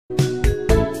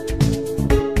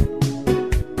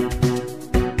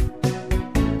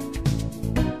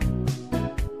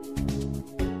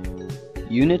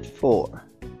Unit 4,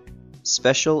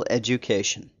 Special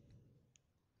Education.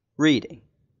 Reading.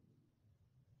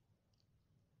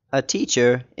 A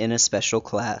teacher in a special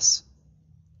class.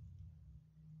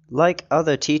 Like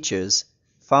other teachers,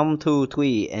 Pham Thu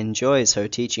Thuy enjoys her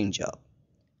teaching job.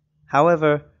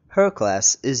 However, her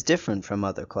class is different from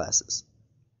other classes.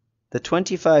 The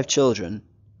 25 children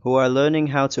who are learning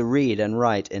how to read and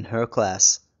write in her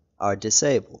class are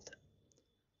disabled.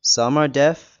 Some are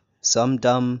deaf, some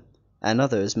dumb, and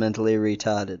others mentally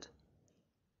retarded.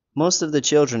 Most of the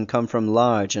children come from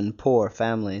large and poor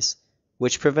families,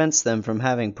 which prevents them from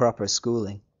having proper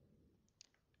schooling.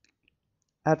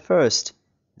 At first,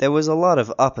 there was a lot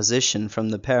of opposition from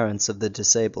the parents of the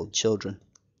disabled children.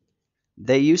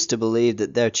 They used to believe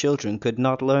that their children could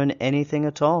not learn anything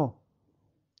at all.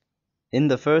 In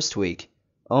the first week,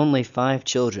 only 5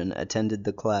 children attended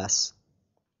the class.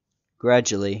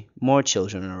 Gradually, more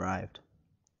children arrived.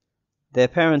 Their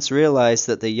parents realized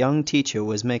that the young teacher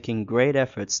was making great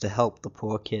efforts to help the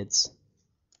poor kids.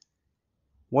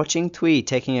 Watching Thuy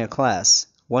taking a class,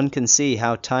 one can see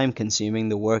how time-consuming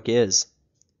the work is.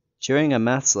 During a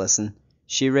maths lesson,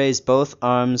 she raised both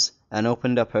arms and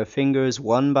opened up her fingers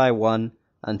one by one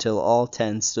until all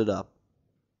 10 stood up.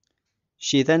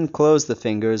 She then closed the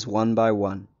fingers one by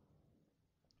one.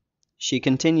 She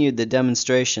continued the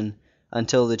demonstration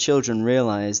until the children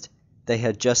realized they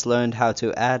had just learned how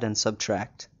to add and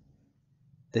subtract.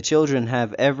 The children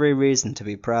have every reason to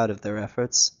be proud of their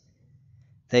efforts.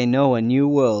 They know a new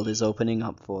world is opening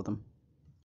up for them.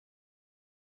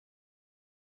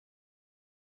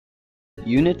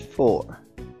 Unit 4,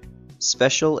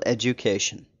 Special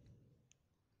Education.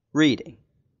 Reading.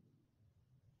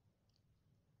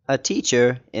 A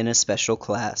teacher in a special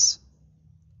class.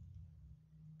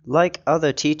 Like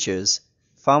other teachers,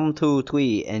 Pham Thu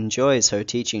Thuy enjoys her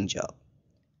teaching job.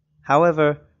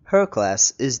 However, her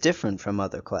class is different from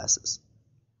other classes.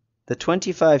 The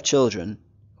 25 children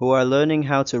who are learning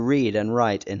how to read and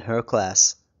write in her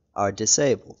class are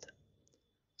disabled.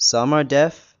 Some are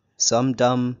deaf, some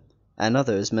dumb, and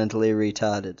others mentally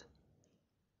retarded.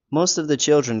 Most of the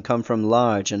children come from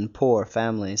large and poor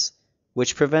families,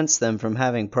 which prevents them from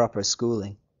having proper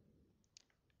schooling.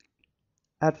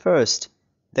 At first,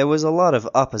 there was a lot of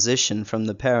opposition from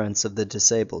the parents of the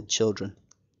disabled children.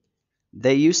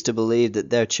 They used to believe that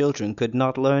their children could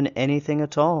not learn anything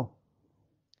at all.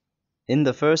 In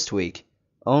the first week,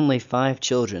 only 5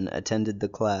 children attended the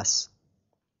class.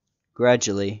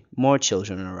 Gradually, more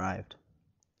children arrived.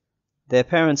 Their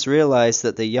parents realized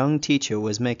that the young teacher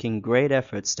was making great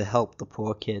efforts to help the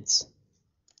poor kids.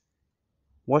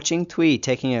 Watching Thuy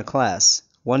taking a class,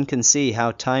 one can see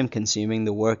how time-consuming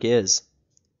the work is.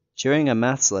 During a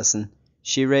maths lesson,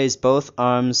 she raised both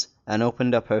arms and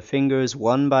opened up her fingers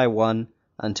one by one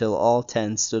until all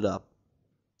 10 stood up.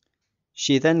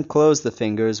 She then closed the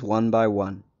fingers one by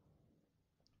one.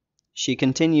 She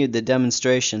continued the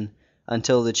demonstration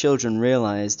until the children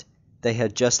realized they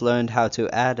had just learned how to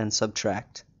add and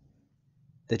subtract.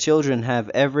 The children have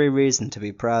every reason to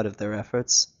be proud of their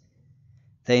efforts.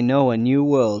 They know a new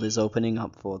world is opening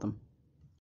up for them.